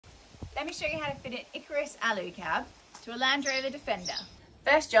Let me show you how to fit an Icarus Alu-Cab to a Land Rover Defender.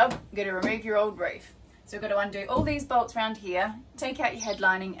 First job, you're going to remove your old roof. So we've got to undo all these bolts around here, take out your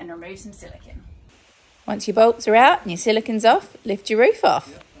headlining and remove some silicone. Once your bolts are out and your silicone's off, lift your roof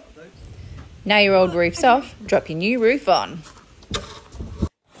off. Now your old roof's off, drop your new roof on.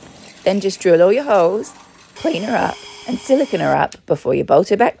 Then just drill all your holes, clean her up and silicone her up before you bolt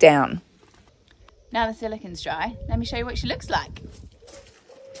her back down. Now the silicone's dry, let me show you what she looks like.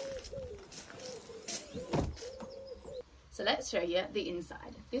 So let's show you the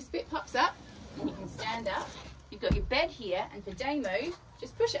inside. This bit pops up and you can stand up. You've got your bed here, and for day mode,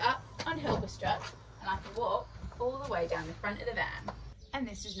 just push it up on helper strut and I can walk all the way down the front of the van. And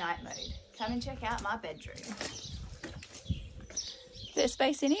this is night mode. Come and check out my bedroom. Bit of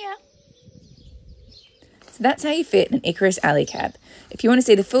space in here. So that's how you fit an Icarus Alu-Cab. If you want to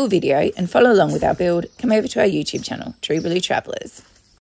see the full video and follow along with our build, come over to our YouTube channel, True Blue Travellers.